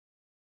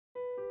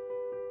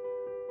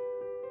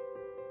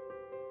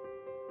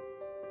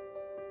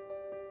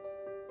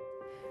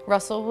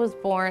Russell was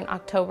born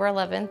October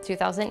 11th,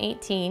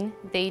 2018.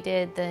 They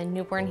did the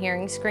newborn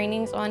hearing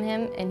screenings on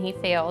him and he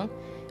failed.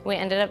 We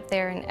ended up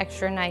there an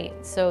extra night,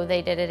 so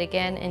they did it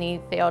again and he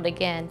failed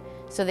again.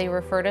 So they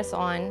referred us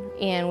on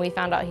and we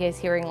found out he has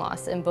hearing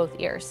loss in both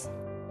ears.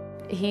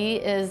 He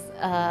is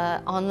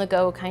a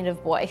on-the-go kind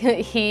of boy.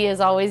 He is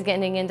always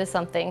getting into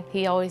something.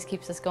 He always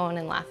keeps us going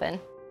and laughing.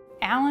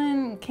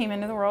 Alan came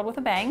into the world with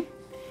a bang.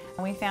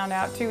 We found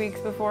out 2 weeks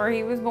before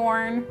he was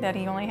born that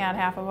he only had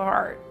half of a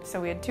heart.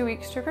 So we had 2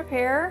 weeks to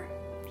prepare.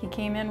 He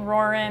came in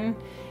roaring,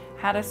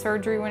 had a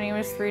surgery when he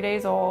was 3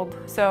 days old.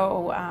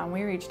 So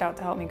we reached out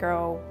to Help Me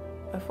Grow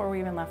before we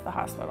even left the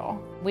hospital.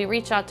 We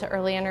reached out to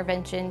Early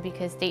Intervention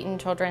because Dayton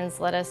Children's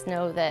let us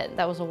know that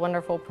that was a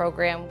wonderful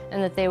program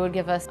and that they would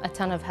give us a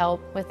ton of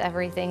help with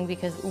everything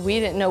because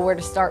we didn't know where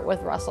to start with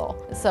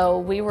Russell. So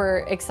we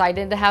were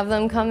excited to have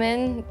them come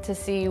in to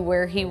see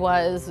where he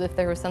was, if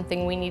there was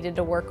something we needed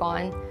to work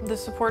on. The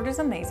support is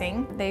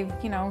amazing. They've,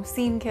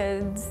 seen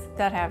kids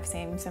that have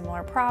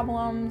similar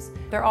problems.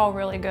 They're all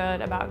really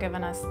good about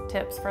giving us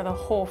tips for the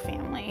whole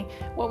family,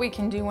 what we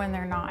can do when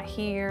they're not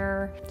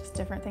here, just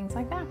different things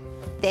like that.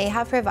 They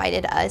have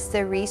provided us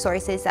the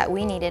resources that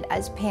we needed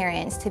as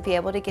parents to be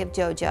able to give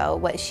JoJo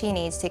what she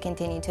needs to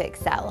continue to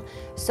excel.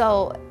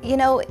 So,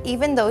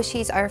 even though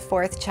she's our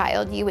 4th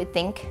child, you would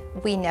think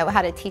we know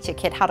how to teach a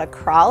kid how to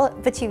crawl,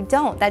 but you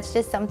don't. That's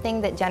just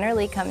something that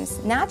generally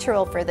comes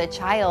natural for the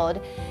child,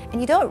 and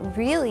you don't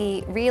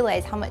really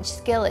realize how much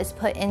skill is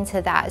put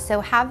into that. So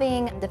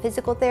having the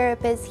physical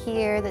therapist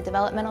here, the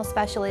developmental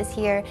specialist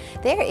here,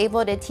 they're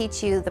able to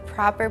teach you the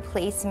proper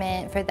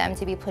placement for them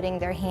to be putting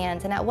their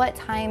hands, and at what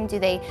time do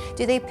they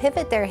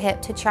pivot their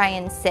hip to try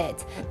and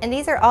sit. And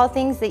these are all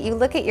things that you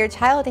look at your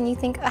child and you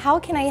think, how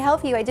can I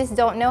help you? I just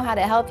don't know how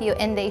to help you,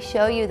 and they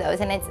show you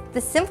those. And it's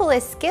the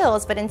simplest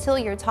skills, but until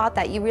you're taught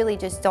that, you really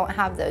just don't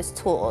have those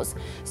tools.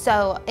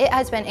 So it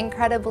has been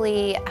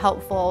incredibly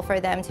helpful for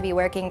them to be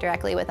working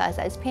directly with us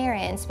as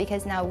parents,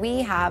 because now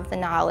we have the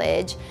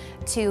knowledge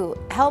to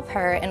help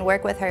her and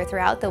work with her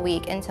throughout the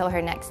week until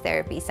her next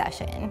therapy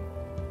session.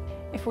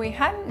 If we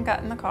hadn't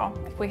gotten the call,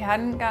 if we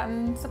hadn't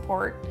gotten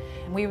support,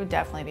 we would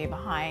definitely be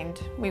behind.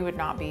 We would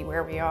not be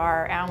where we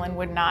are. Alan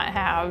would not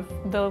have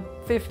the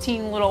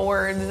 15 little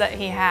words that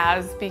he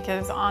has,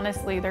 because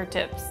honestly, their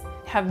tips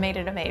have made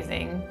it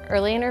amazing.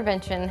 Early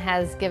Intervention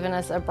has given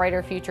us a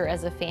brighter future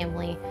as a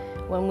family.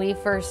 When we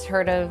first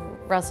heard of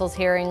Russell's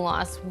hearing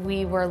loss,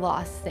 we were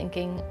lost,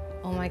 thinking,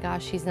 oh my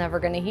gosh, he's never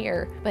gonna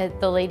hear. But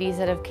the ladies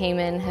that have came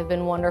in have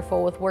been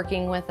wonderful with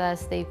working with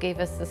us. They gave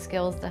us the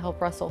skills to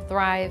help Russell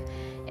thrive,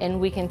 and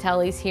we can tell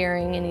he's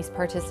hearing and he's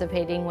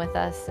participating with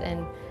us,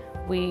 and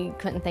we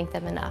couldn't thank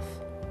them enough.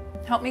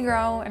 Help Me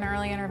Grow and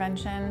Early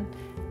Intervention,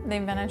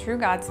 they've been a true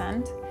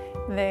godsend.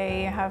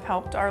 They have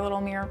helped our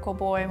little miracle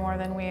boy more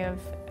than we have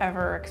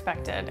ever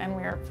expected, and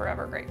we are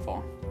forever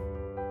grateful.